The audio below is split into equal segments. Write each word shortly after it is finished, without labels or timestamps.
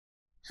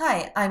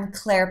Hi, I'm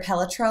Claire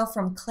Pelletreau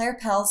from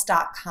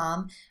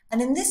clairepels.com,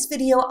 and in this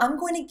video I'm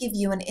going to give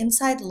you an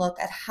inside look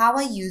at how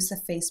I use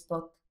the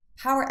Facebook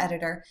Power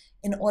Editor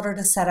in order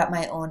to set up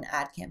my own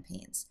ad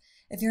campaigns.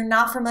 If you're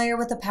not familiar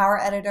with the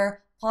Power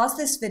Editor, pause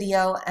this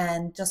video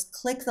and just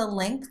click the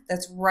link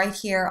that's right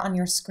here on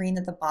your screen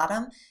at the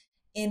bottom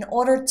in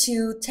order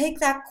to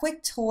take that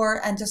quick tour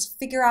and just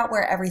figure out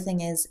where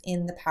everything is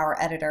in the Power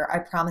Editor. I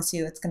promise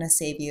you it's going to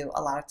save you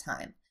a lot of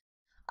time.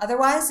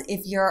 Otherwise,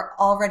 if you're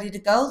all ready to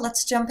go,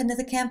 let's jump into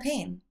the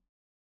campaign.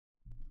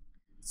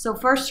 So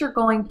first you're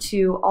going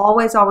to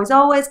always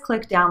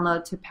click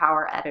download to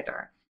Power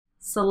Editor.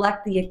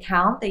 Select the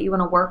account that you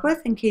want to work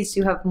with in case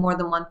you have more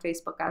than one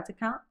Facebook ads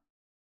account.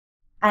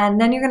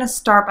 And then you're going to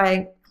start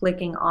by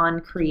clicking on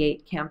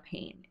Create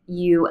Campaign.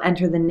 You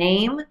enter the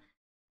name,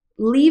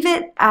 leave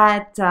it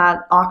at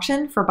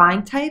auction for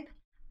buying type,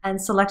 and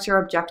select your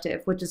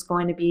objective, which is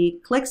going to be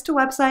clicks to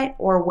website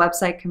or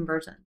website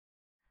conversion.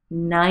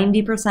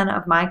 90%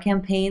 of my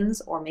campaigns,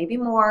 or maybe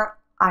more,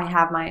 I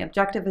have my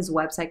objective as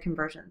website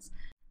conversions.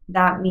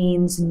 That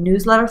means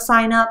newsletter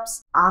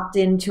signups,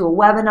 opt-in to a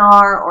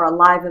webinar or a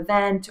live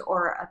event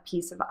or a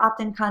piece of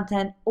opt-in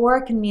content, or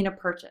it can mean a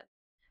purchase.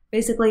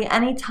 Basically,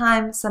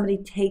 anytime somebody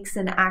takes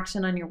an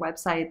action on your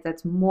website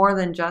that's more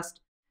than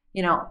just,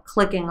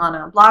 clicking on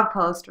a blog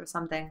post or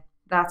something,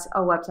 that's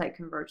a website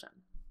conversion.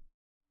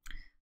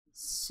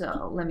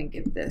 So let me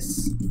give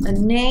this a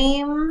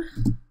name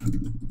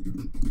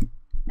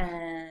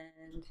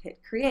and hit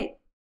create.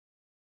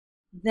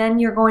 Then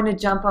you're going to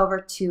jump over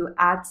to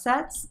ad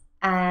sets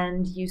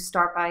and you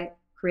start by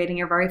creating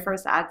your very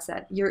first ad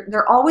set.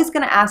 They're always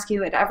going to ask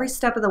you at every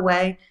step of the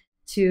way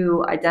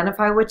to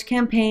identify which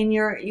campaign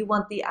you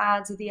want the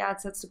ads or the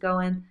ad sets to go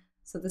in.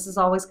 So this is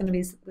always going to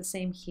be the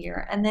same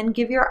here. And then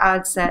give your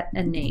ad set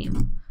a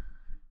name.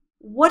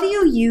 What do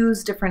you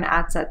use different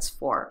ad sets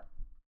for?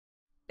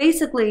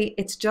 Basically,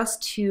 it's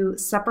just to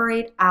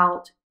separate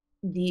out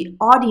the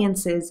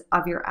audiences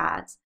of your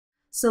ads.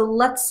 So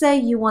let's say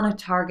you want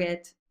to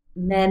target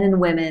men and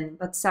women,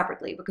 but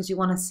separately, because you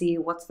want to see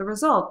what's the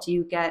result. Do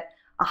you get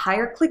a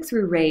higher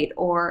click-through rate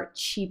or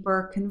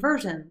cheaper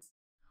conversions?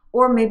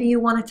 Or maybe you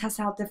want to test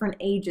out different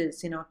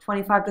ages,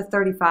 25 to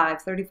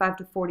 35, 35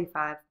 to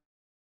 45.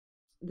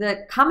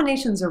 The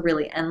combinations are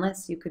really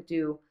endless. You could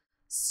do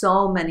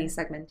so many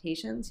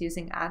segmentations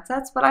using ad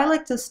sets, but I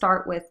like to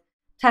start with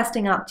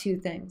testing out two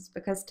things,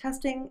 because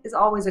testing is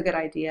always a good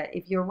idea.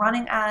 If you're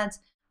running ads,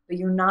 but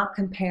you're not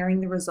comparing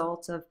the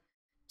results of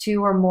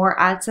two or more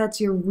ad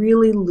sets, you're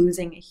really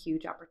losing a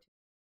huge opportunity.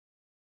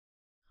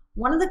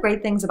 One of the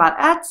great things about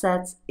ad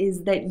sets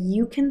is that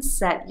you can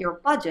set your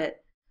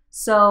budget.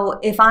 So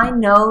if I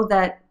know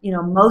that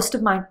most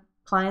of my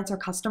clients or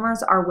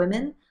customers are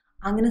women,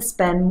 I'm going to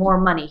spend more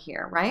money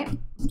here, right?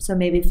 So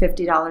maybe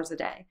 $50 a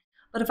day.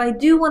 But if I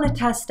do want to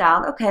test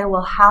out, okay,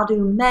 well, how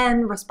do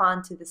men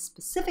respond to this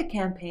specific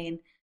campaign?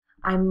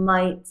 I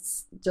might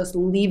just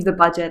leave the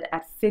budget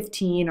at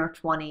 15 or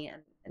 20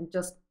 and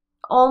just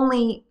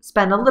only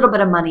spend a little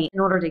bit of money in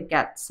order to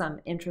get some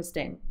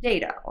interesting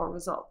data or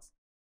results.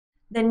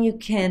 Then you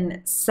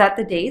can set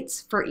the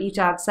dates for each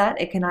ad set.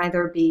 It can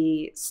either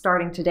be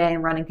starting today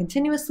and running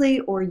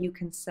continuously, or you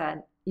can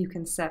set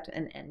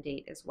an end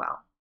date as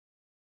well.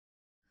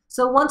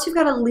 So once you've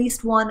got at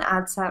least one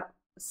ad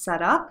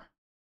set up,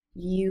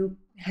 you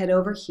head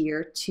over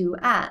here to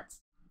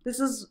ads. This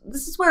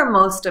is where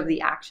most of the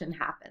action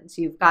happens.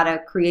 You've got to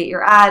create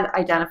your ad,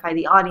 identify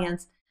the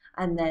audience,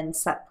 and then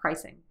set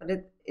pricing.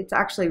 But it's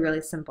actually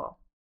really simple.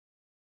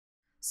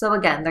 So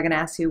again, they're going to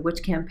ask you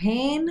which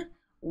campaign,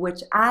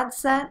 which ad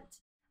set,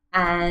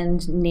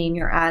 and name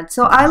your ad.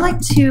 So I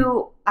like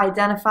to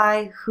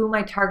identify who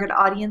my target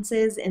audience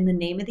is in the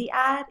name of the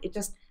ad. It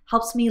just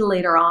helps me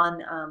later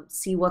on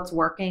see what's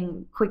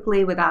working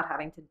quickly without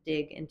having to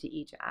dig into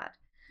each ad.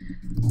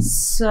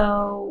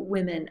 So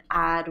women,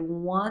 ad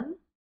 1.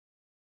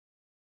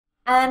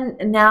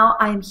 And now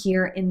I'm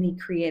here in the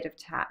creative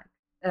tab,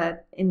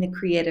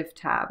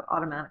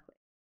 automatically.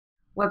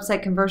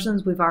 Website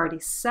conversions we've already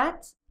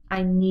set.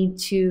 I need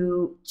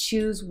to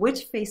choose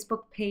which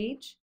Facebook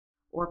page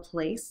or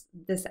place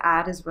this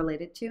ad is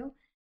related to.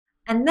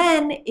 And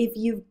then if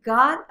you've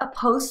got a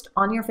post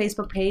on your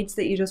Facebook page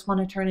that you just want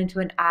to turn into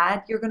an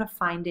ad, you're going to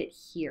find it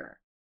here.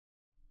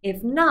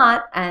 If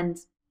not, and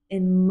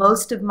in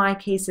most of my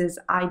cases,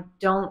 I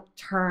don't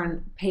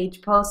turn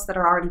page posts that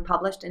are already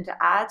published into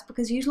ads,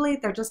 because usually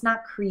they're just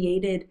not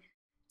created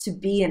to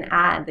be an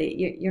ad.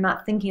 You're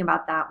not thinking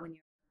about that when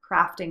you're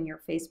crafting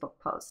your Facebook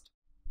post.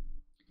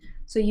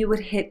 So you would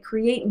hit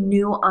create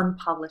new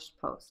unpublished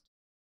post.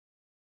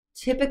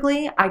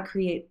 Typically, I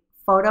create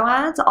photo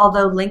ads,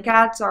 although link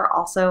ads are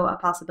also a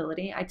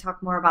possibility. I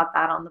talk more about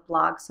that on the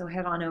blog, so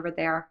head on over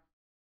there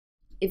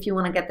if you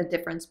want to get the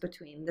difference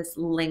between this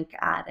link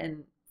ad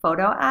and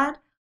photo ad.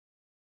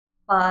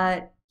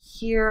 But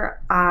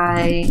here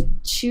I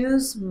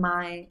choose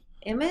my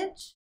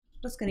image.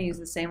 I'm just going to use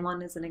the same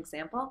one as an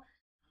example.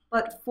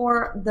 But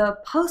for the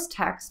post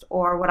text,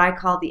 or what I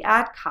call the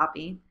ad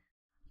copy,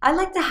 I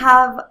like to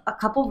have a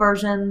couple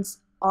versions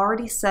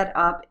already set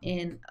up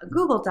in a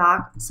Google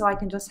Doc, so I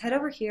can just head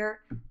over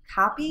here,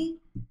 copy,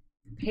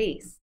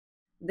 paste.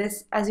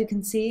 This, as you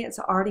can see, it's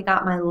already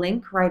got my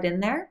link right in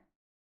there,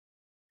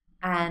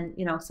 and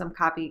some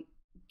copy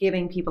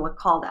giving people a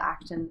call to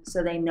action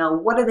so they know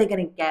what are they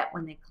going to get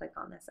when they click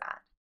on this ad.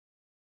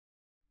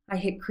 I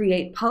hit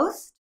create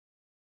post.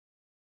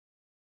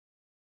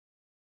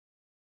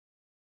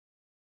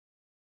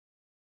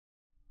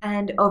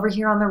 And over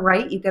here on the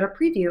right, you get a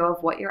preview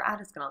of what your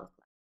ad is going to look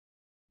like.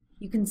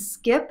 You can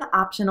skip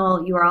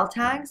optional URL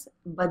tags,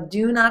 but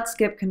do not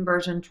skip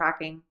conversion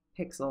tracking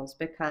pixels,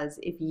 because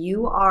if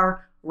you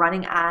are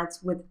running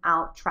ads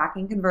without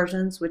tracking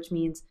conversions, which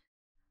means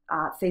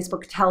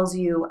Facebook tells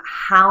you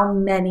how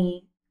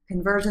many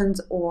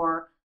conversions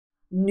or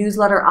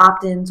newsletter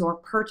opt-ins or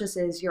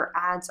purchases your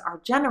ads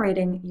are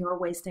generating, you're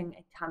wasting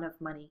a ton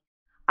of money.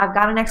 I've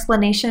got an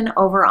explanation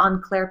over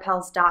on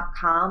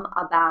clairepells.com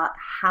about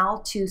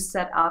how to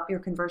set up your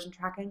conversion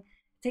tracking.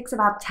 It takes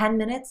about 10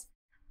 minutes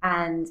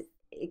and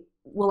it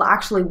will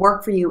actually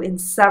work for you in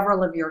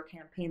several of your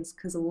campaigns,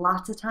 because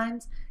lots of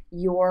times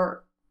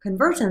your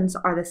conversions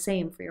are the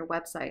same for your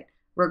website,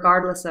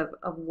 regardless of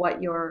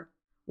what you're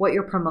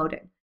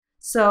promoting.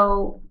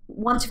 So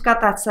once you've got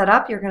that set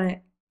up, you're going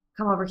to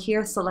come over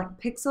here, select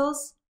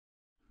pixels,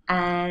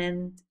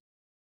 and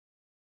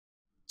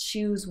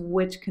choose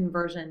which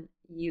conversion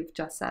you've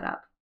just set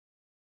up.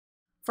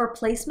 For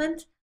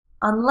placement,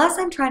 unless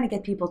I'm trying to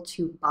get people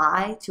to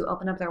buy, to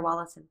open up their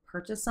wallets and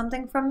purchase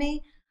something from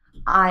me,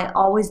 I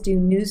always do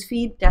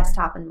newsfeed,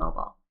 desktop, and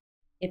mobile.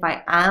 If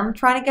I am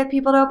trying to get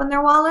people to open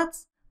their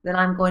wallets, then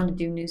I'm going to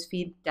do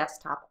newsfeed,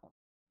 desktop.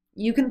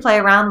 You can play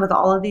around with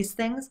all of these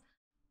things,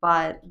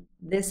 but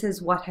this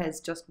is what has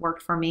just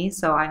worked for me,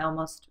 so I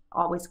almost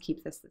always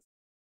keep this.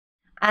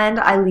 And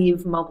I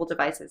leave mobile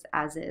devices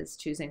as is,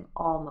 choosing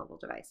all mobile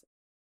devices.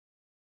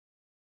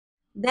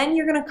 Then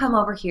you're going to come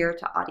over here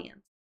to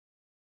audience.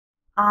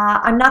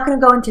 I'm not going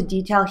to go into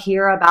detail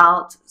here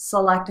about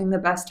selecting the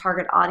best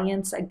target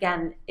audience.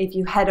 Again, if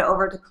you head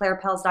over to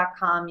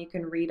clairepells.com, you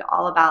can read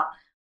all about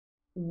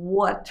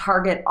what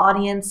target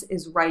audience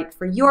is right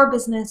for your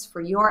business,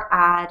 for your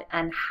ad,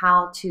 and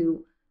how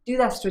to do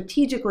that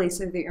strategically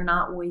so that you're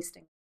not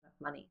wasting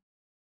money.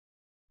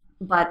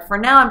 But for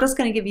now, I'm just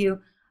going to give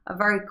you a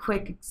very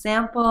quick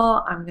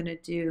example. I'm going to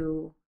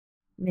do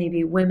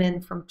maybe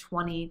women from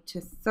 20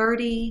 to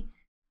 30.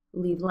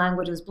 Leave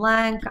languages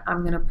blank.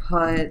 I'm going to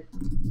put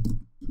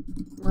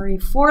Marie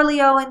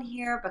Forleo in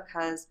here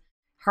because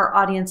her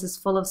audience is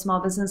full of small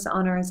business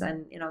owners,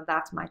 and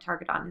that's my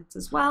target audience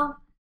as well.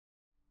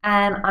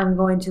 And I'm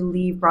going to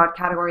leave broad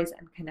categories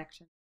and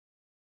connections.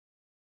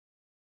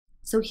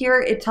 So here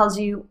it tells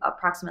you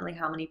approximately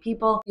how many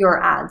people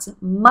your ads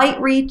might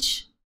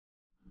reach.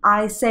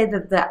 I say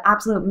that the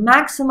absolute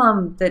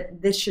maximum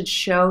that this should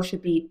show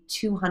should be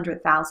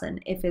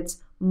 200,000. If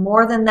it's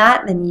more than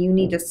that, then you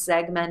need to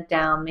segment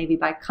down maybe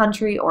by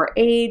country or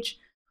age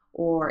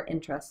or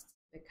interests,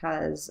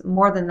 because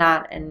more than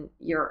that and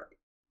your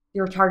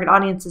target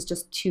audience is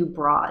just too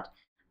broad.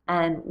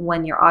 And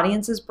when your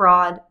audience is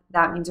broad,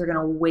 that means you're going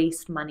to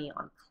waste money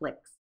on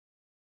clicks.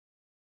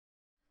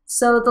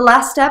 So the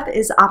last step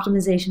is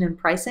optimization and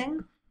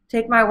pricing.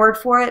 Take my word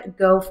for it,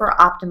 go for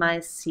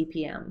optimized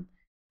CPM.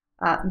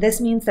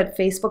 This means that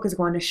Facebook is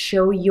going to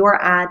show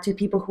your ad to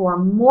people who are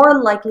more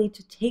likely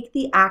to take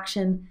the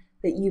action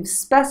that you've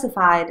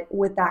specified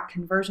with that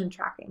conversion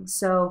tracking.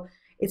 So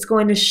it's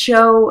going to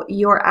show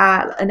your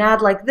ad, an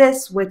ad like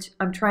this, which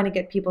I'm trying to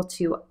get people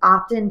to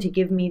opt in to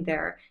give me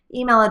their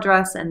email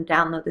address and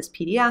download this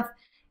PDF.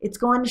 It's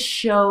going to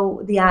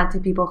show the ad to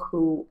people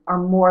who are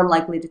more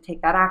likely to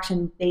take that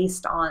action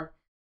based on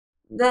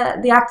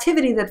the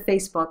activity that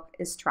Facebook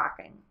is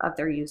tracking of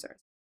their users.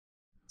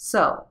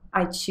 So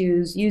I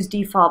choose use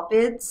default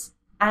bids,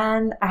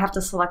 and I have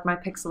to select my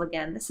pixel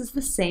again. This is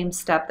the same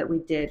step that we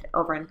did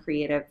over in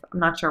Creative. I'm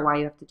not sure why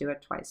you have to do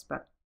it twice,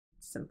 but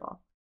it's simple.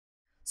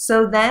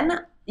 So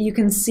then you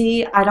can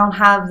see I don't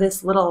have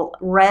this little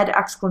red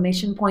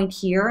exclamation point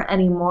here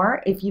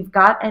anymore. If you've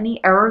got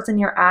any errors in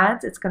your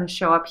ads, it's going to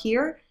show up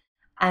here.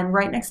 And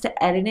right next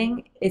to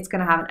editing, it's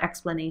going to have an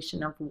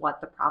explanation of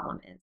what the problem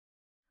is.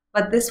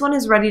 But this one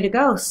is ready to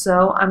go,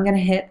 so I'm going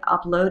to hit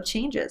upload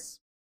changes.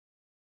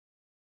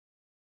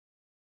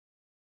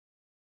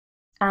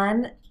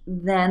 And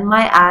then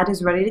my ad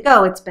is ready to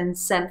go. It's been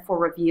sent for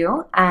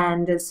review,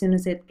 and as soon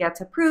as it gets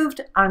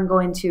approved, I'm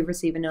going to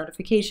receive a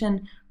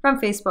notification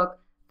from Facebook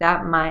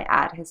that my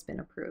ad has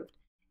been approved.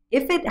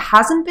 If it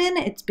hasn't been,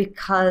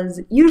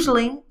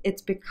 usually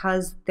it's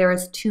because there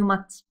is too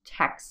much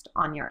text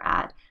on your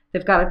ad.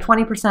 They've got a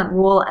 20%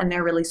 rule and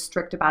they're really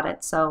strict about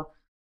it, so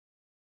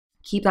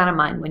keep that in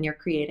mind when you're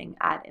creating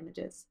ad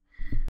images.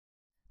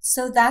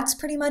 So that's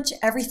pretty much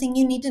everything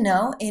you need to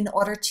know in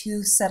order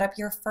to set up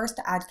your first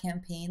ad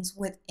campaigns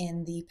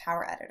within the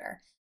Power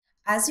Editor.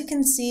 As you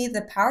can see,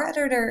 the Power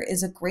Editor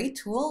is a great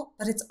tool,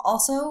 but it's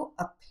also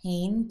a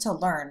pain to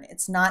learn.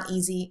 It's not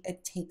easy,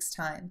 it takes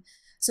time.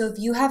 So if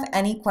you have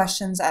any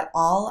questions at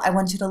all, I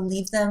want you to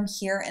leave them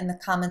here in the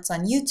comments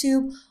on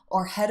YouTube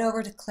or head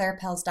over to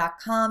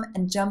clairepells.com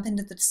and jump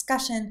into the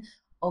discussion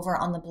over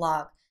on the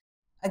blog.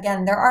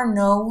 Again, there are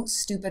no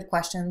stupid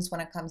questions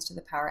when it comes to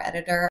the Power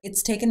Editor.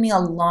 It's taken me a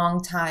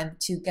long time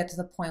to get to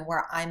the point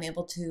where I'm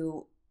able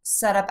to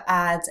set up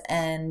ads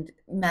and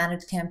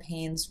manage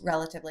campaigns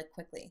relatively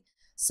quickly.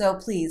 So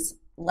please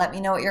let me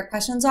know what your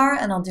questions are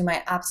and I'll do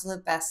my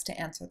absolute best to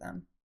answer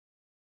them.